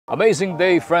Amazing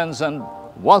day, friends, and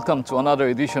welcome to another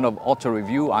edition of Auto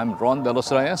Review. I'm Ron De Los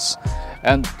Reyes,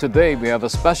 and today we have a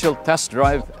special test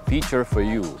drive feature for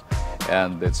you.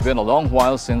 And it's been a long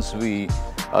while since we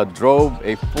drove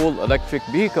a full electric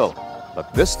vehicle,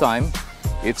 but this time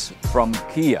it's from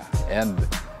Kia. And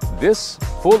this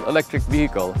full electric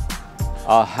vehicle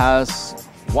has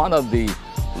one of the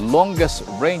longest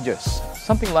ranges,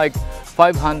 something like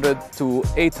 500 to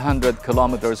 800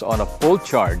 kilometers on a full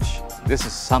charge. This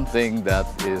is something that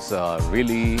is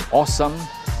really awesome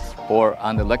for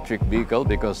an electric vehicle,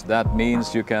 because that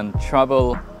means you can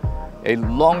travel a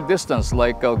long distance,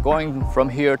 like going from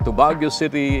here to Baguio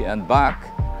City and back.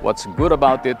 What's good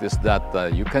about it is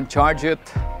that you can charge it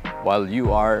while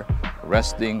you are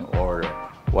resting or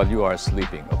while you are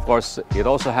sleeping. Of course, it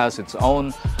also has its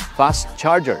own fast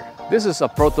charger. This is a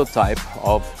prototype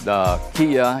of the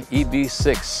Kia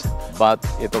EV6, but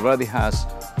it already has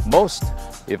most,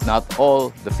 if not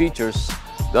all, the features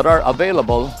that are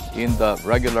available in the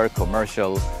regular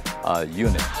commercial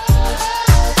unit.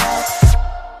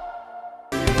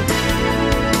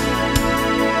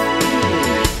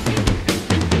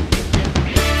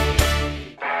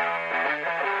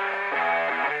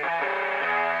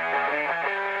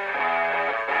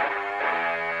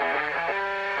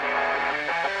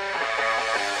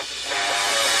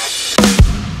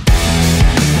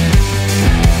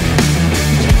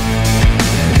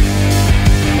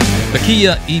 The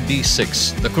Kia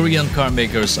EV6, the Korean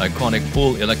carmaker's iconic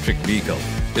full electric vehicle,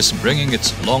 is bringing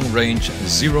its long-range,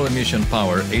 zero-emission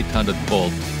power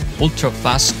 800-volt,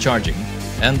 ultra-fast charging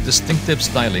and distinctive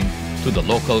styling to the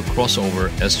local crossover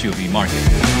SUV market.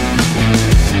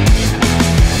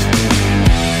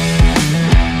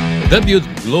 Debuted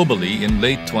globally in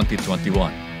late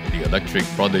 2021, the electric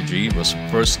prodigy was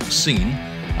first seen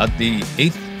at the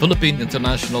 8th Philippine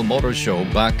International Motor Show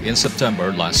back in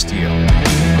September last year.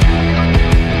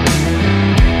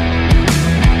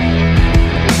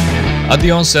 At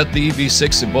the onset, the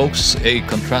EV6 evokes a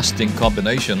contrasting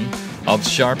combination of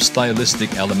sharp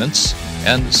stylistic elements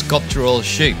and sculptural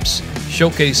shapes,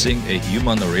 showcasing a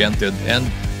human-oriented and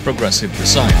progressive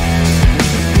design.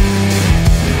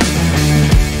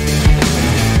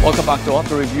 Welcome back to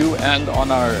Auto Review, and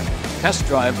on our test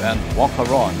drive and walk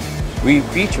around, we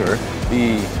feature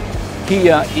the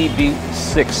Kia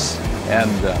EV6, and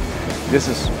this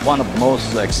is one of the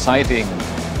most exciting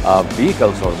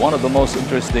vehicles, or one of the most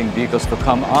interesting vehicles to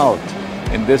come out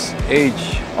in this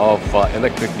age of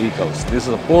electric vehicles. This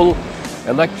is a full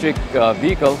electric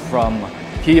vehicle from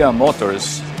Kia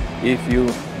Motors. If you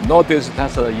notice, it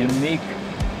has a unique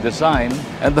design,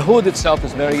 and the hood itself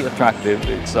is very attractive.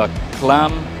 It's a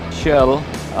clamshell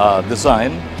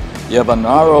design. You have a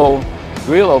narrow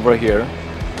grille over here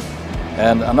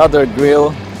and another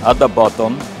grille at the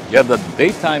bottom. You have the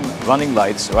daytime running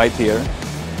lights right here.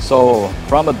 So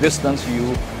from a distance,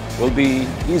 you will be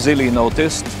easily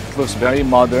noticed. It looks very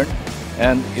modern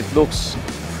and it looks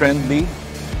friendly,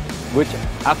 which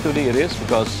actually it is,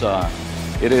 because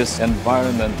it is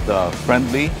environment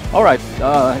friendly. All right,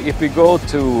 if we go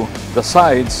to the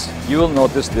sides, you will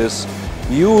notice this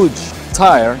huge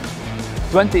tire,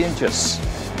 20 inches,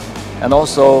 and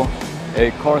also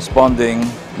a corresponding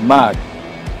mag.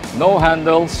 No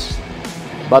handles,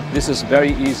 but this is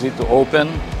very easy to open.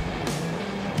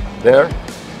 There,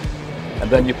 and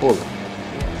then you pull,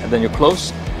 and then you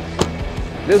close.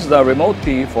 This is the remote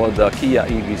key for the Kia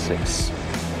EV6,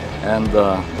 and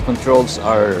the controls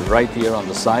are right here on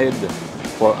the side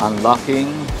for unlocking,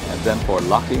 and then for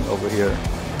locking over here,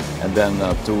 and then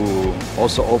to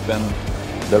also open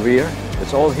the rear.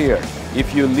 It's all here.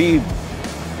 If you leave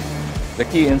the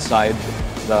key inside,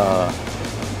 the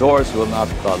doors will not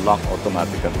lock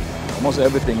automatically. Almost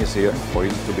everything is here for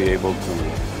you to be able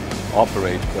to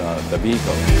operate the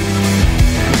vehicle.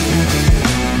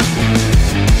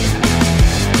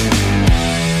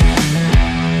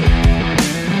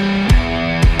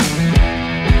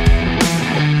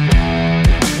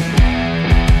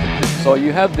 So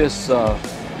you have this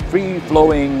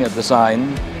free-flowing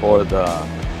design for the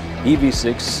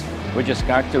EV6, which is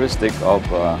characteristic of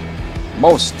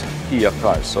most Kia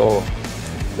cars. So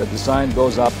the design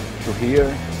goes up to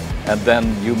here, and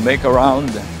then you make a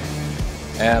round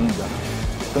and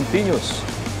continues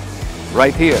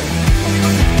right here.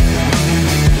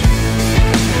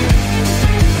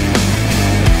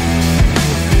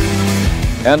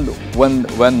 And when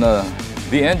the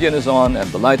engine is on and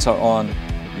the lights are on,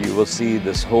 you will see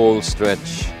this whole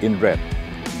stretch in red.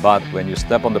 But when you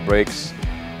step on the brakes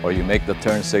or you make the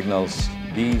turn signals,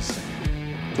 these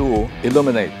two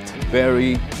illuminate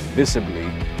very visibly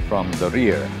from the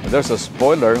rear. There's a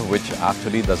spoiler which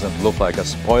actually doesn't look like a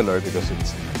spoiler because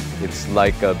it's It's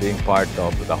like being part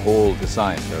of the whole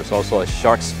design. There's also a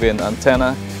shark fin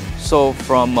antenna. So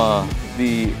from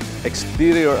the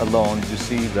exterior alone, you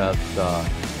see that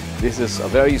this is a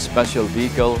very special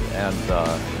vehicle and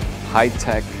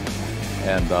high-tech,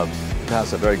 and it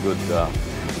has a very good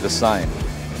design.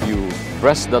 You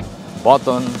press that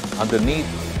button underneath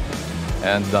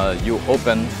and you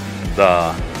open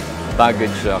the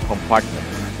baggage compartment,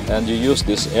 and you use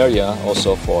this area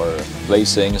also for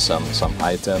placing some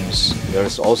items.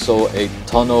 There's also a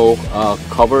tonneau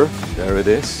cover. There it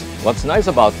is. What's nice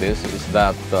about this is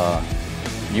that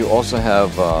you also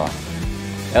have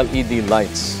LED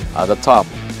lights at the top.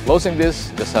 Closing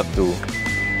this, just have to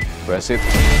press it.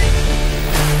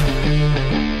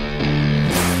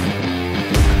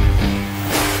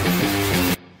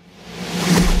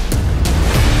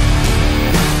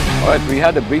 All right, we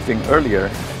had a briefing earlier.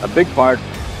 A big part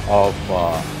of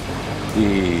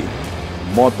the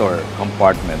motor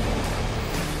compartment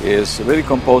is really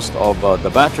composed of the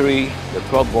battery, the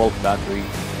 12-volt battery,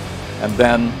 and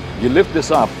then you lift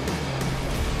this up,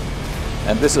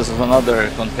 and this is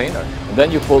another container. And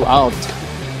then you pull out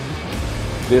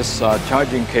this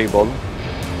charging cable,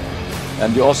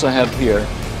 and you also have here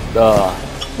the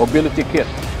mobility kit.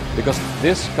 Because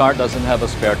this car doesn't have a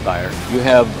spare tire, you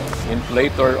have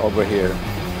inflator over here,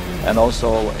 and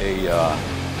also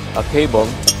a cable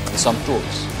and some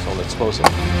tools. So let's close it.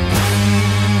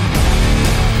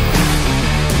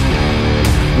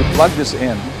 You plug this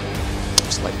in,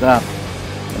 just like that.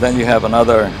 And then you have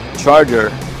another charger,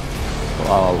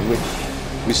 which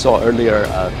we saw earlier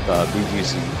at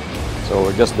BGC. So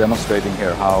we're just demonstrating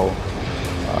here how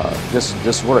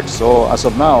this works. So as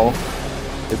of now,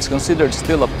 it's considered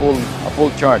still a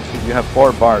full charge. You have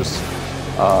 4 bars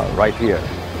right here.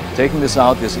 Taking this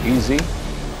out is easy.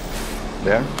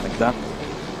 There, like that.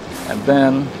 And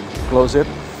then close it,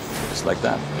 just like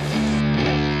that.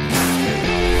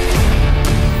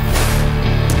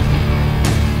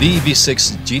 The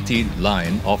EV6 GT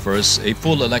line offers a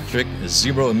full electric,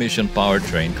 zero-emission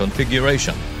powertrain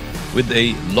configuration with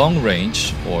a long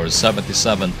range, or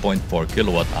 77.4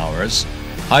 kilowatt-hours,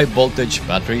 high-voltage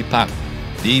battery pack.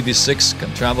 The EV6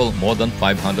 can travel more than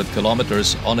 500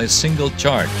 kilometers on a single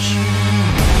charge.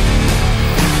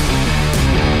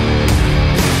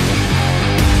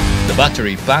 The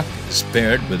battery pack is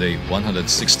paired with a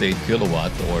 168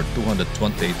 kilowatt or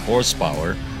 228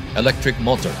 horsepower electric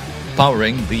motor,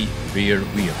 powering the rear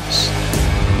wheels.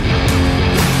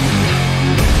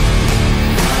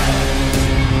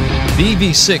 The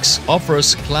EV6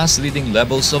 offers class-leading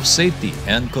levels of safety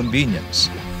and convenience,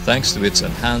 thanks to its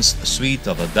enhanced suite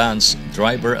of advanced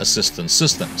driver assistance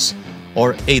systems,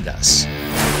 or ADAS.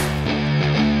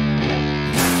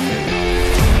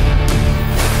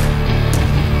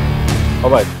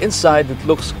 Alright, inside it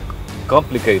looks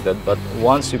complicated, but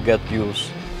once you get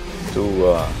used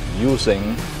to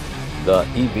using the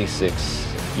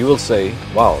EV6, you will say,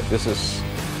 wow, this is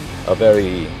a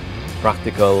very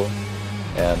practical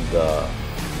and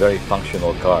very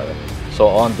functional car. So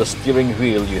on the steering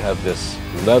wheel, you have this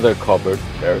leather covered,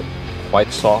 they're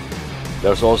quite soft.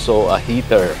 There's also a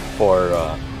heater for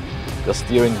the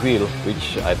steering wheel,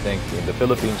 which I think in the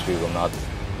Philippines we will not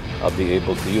be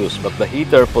able to use. But the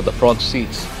heater for the front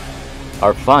seats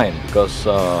are fine, because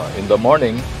in the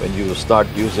morning when you start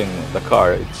using the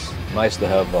car, it's nice to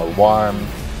have a warm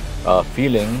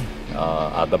feeling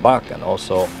at the back and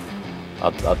also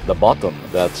at the bottom.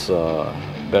 That's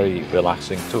very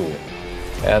relaxing too.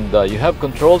 And you have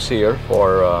controls here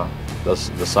for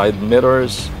the side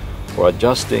mirrors, for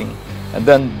adjusting. And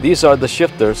then these are the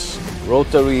shifters,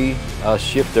 rotary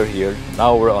shifter here.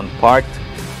 Now we're on parked,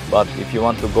 but if you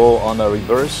want to go on a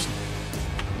reverse,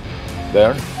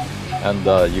 there, and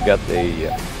you get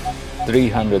a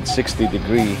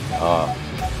 360-degree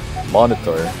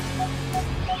monitor.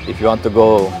 If you want to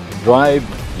go drive,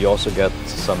 you also get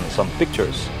some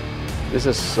pictures. This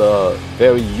is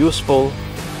very useful,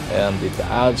 and it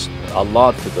adds a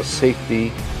lot to the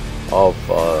safety of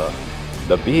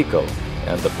the vehicle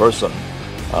and the person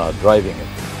driving it.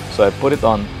 So I put it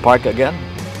on park again,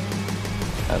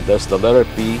 and there's the letter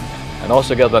P, and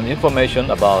also get an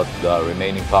information about the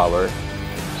remaining power.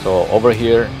 So over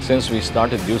here, since we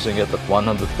started using it at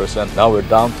 100%, now we're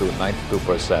down to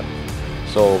 92%.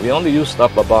 So we only used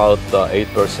up about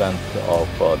 8%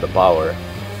 of the power,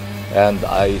 and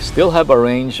I still have a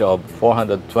range of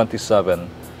 427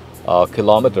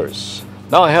 kilometers.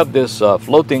 Now I have this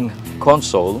floating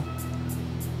console,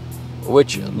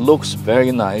 which looks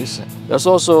very nice. There's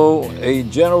also a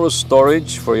generous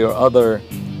storage for your other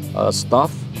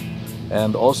stuff,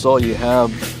 and also you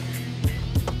have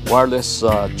wireless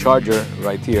charger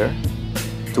right here.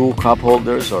 two cup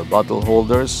holders or bottle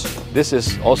holders. This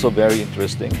is also very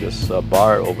interesting, this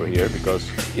bar over here, because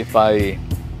if I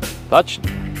touch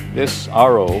this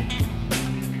arrow,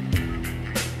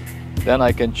 then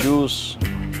I can choose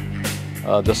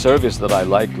the service that I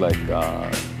like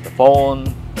the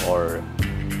phone or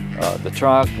the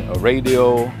truck,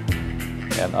 radio,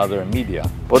 and other media.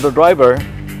 For the driver,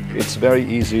 it's very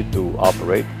easy to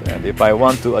operate, and if I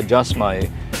want to adjust my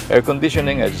air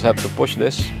conditioning, I just have to push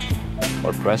this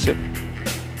or press it.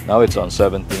 Now it's on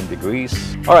 17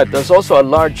 degrees. Alright, there's also a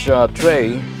large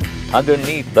tray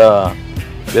underneath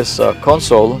this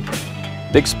console.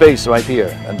 Big space right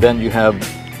here, and then you have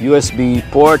USB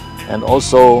port and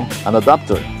also an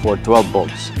adapter for 12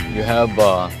 volts. You have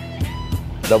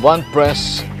the one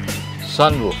press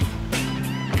sunroof.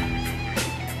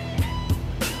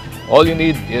 All you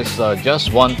need is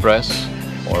just one press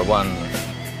or one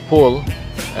pull,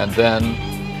 and then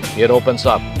it opens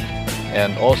up.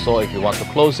 And also, if you want to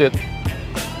close it,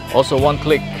 also one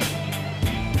click,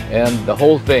 and the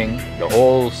whole thing, the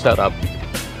whole setup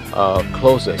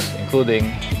closes,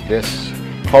 including this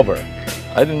cover.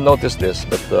 I didn't notice this,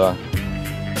 but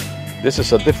this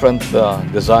is a different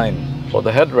design for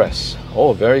the headrest.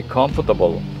 Oh, very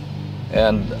comfortable.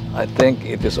 And I think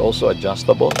it is also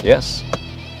adjustable. Yes,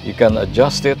 you can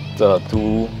adjust it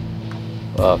to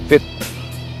fit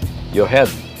your head.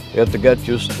 You have to get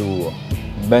used to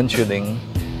mentioning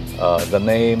the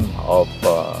name of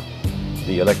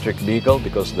the electric vehicle,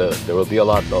 because there will be a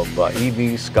lot of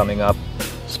EVs coming up,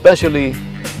 especially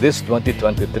this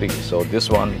 2023. So this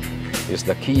one is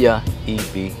the Kia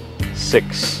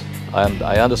EV6, and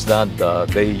I understand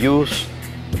they use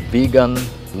vegan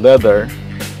leather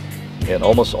in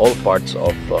almost all parts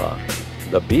of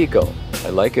the vehicle. I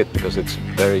like it because it's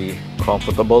very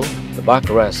comfortable. The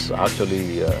backrest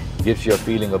actually gives you a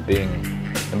feeling of being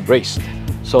embraced.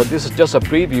 So this is just a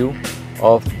preview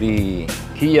of the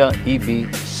Kia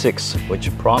EV6,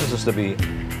 which promises to be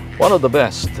one of the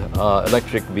best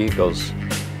electric vehicles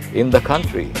in the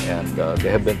country, and they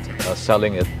have been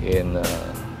selling it in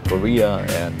Korea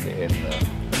and in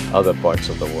other parts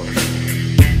of the world.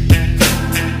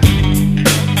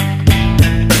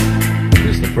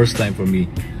 It's the first time for me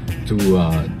to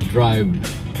drive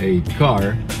a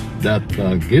car that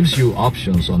gives you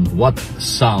options on what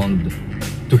sound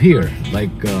to hear.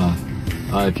 Like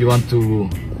if you want to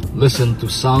listen to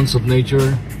sounds of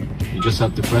nature, you just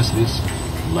have to press this,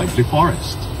 like the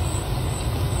forest.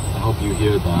 I hope you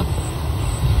hear that.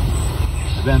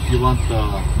 And then if you want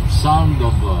the sound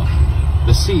of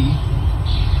the sea,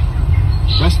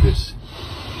 press this.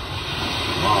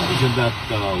 Wow, isn't that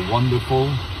wonderful?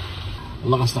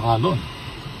 Lakas na kalon.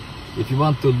 If you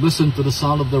want to listen to the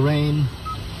sound of the rain,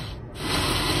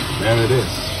 there it is.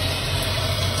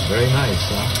 Very nice,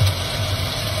 huh?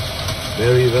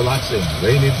 Very relaxing.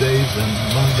 Rainy days and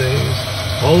Mondays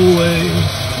always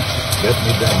get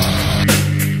me down.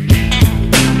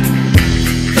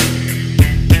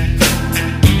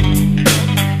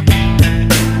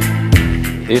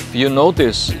 If you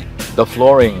notice the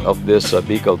flooring of this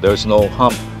vehicle, there's no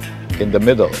hump in the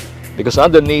middle, because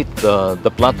underneath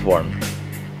the platform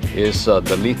is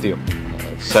the lithium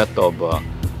set of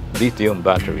lithium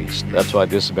batteries. That's why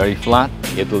this is very flat.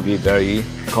 It will be very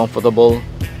comfortable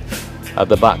at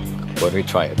the back when we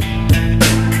try it.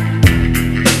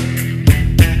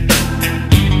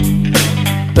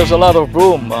 There's a lot of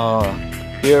room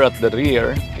here at the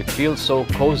rear. It feels so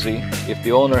cozy. If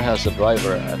the owner has a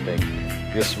driver, I think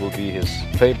this will be his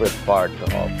favorite part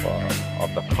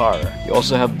of the car. You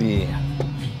also have the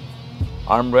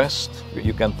armrest.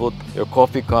 You can put your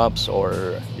coffee cups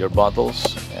or your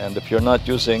bottles, and if you're not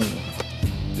using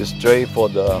this tray for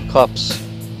the cups,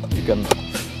 you can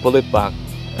pull it back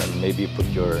and maybe put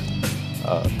your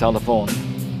telephone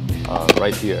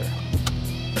right here.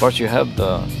 Of course, you have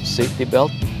the safety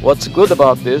belt. What's good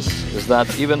about this is that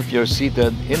even if you're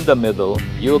seated in the middle,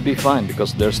 you'll be fine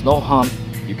because there's no hump.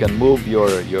 You can move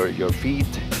your feet.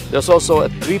 There's also a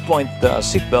 3-point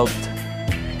seat belt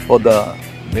for the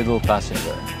middle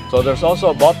passenger. So there's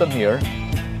also a button here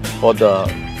for the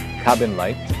cabin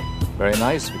light. Very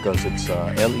nice because it's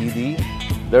LED.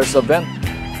 There's a vent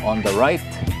on the right,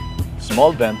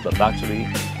 small vent but actually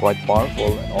quite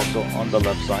powerful, and also on the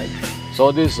left side.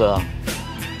 So this is a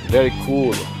very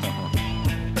cool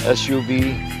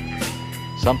SUV,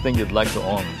 something you'd like to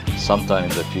own sometime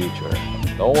in the future.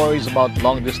 No worries about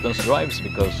long distance drives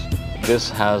because this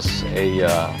has a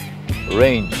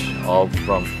range of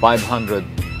from 500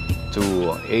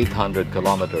 to 800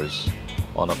 kilometers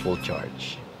on a full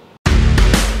charge.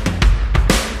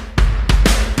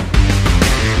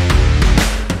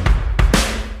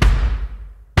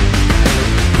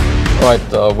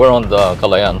 Right, we're on the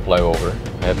Calayan flyover,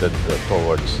 headed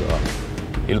towards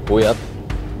Ilpuyat,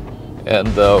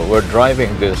 and we're driving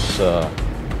this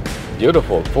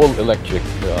beautiful full electric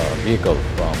vehicle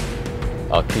from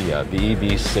Kia, the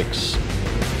EV6.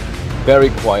 Very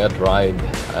quiet ride.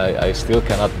 I still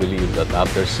cannot believe that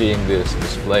after seeing this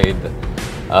displayed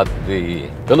at the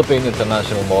Philippine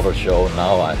International Motor Show,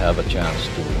 now I have a chance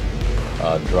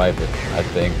to drive it. I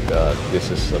think this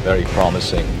is a very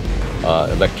promising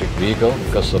electric vehicle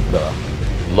because of the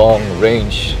long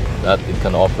range that it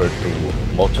can offer to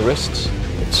motorists.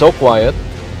 It's so quiet,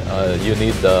 you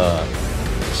need the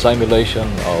simulation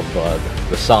of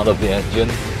the sound of the engine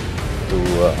to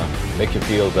make you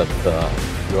feel that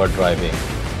you are driving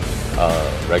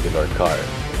a regular car.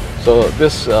 So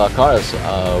this car, as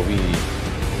we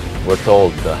were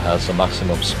told, has a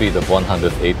maximum speed of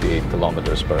 188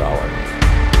 kilometers per hour.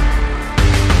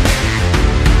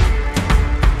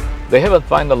 They haven't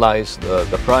finalized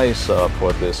the price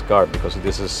for this car because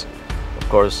this is, of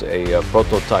course, a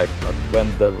prototype. But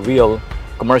when the real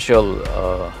commercial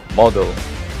model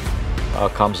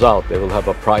comes out, they will have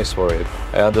a price for it.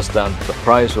 I understand the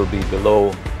price will be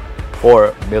below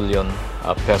 4 million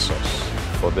pesos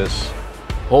for this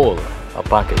whole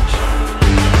package.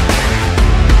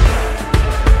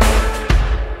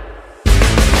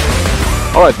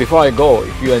 All right, before I go,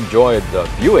 if you enjoyed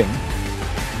viewing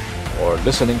or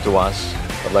listening to us,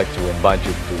 I'd like to invite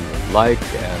you to like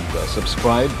and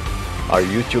subscribe our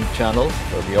YouTube channel,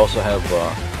 where we also have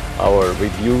our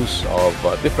reviews of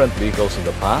different vehicles in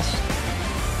the past.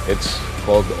 It's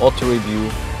called Auto Review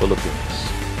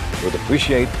Philippines. We'd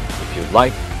appreciate if you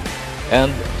like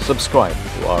and subscribe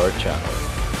to our channel.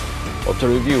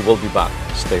 Auto Review will be back.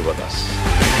 Stay with us.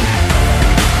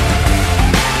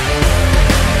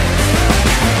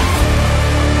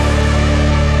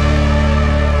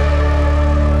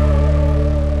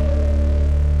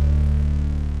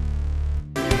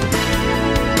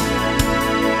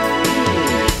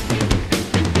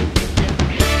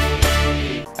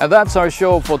 And that's our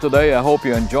show for today. I hope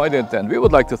you enjoyed it, and we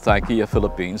would like to thank Kia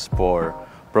Philippines for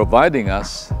providing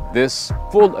us this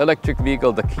full electric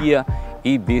vehicle, the Kia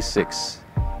EV6.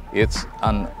 It's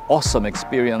an awesome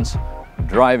experience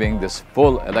driving this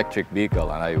full electric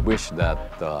vehicle, and I wish that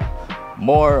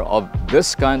more of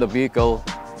this kind of vehicle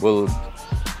will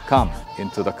come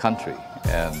into the country,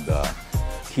 and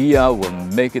Kia will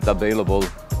make it available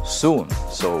soon,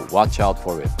 so watch out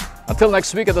for it. Until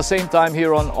next week at the same time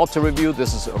here on Auto Review,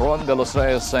 this is Ron De Los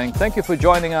Reyes saying thank you for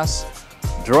joining us.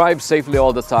 Drive safely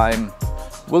all the time.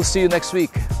 We'll see you next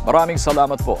week. Maraming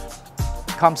salamat po.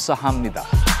 Kamsahamnida.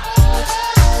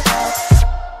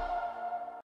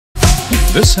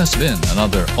 This has been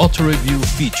another Auto Review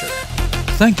feature.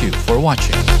 Thank you for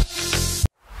watching.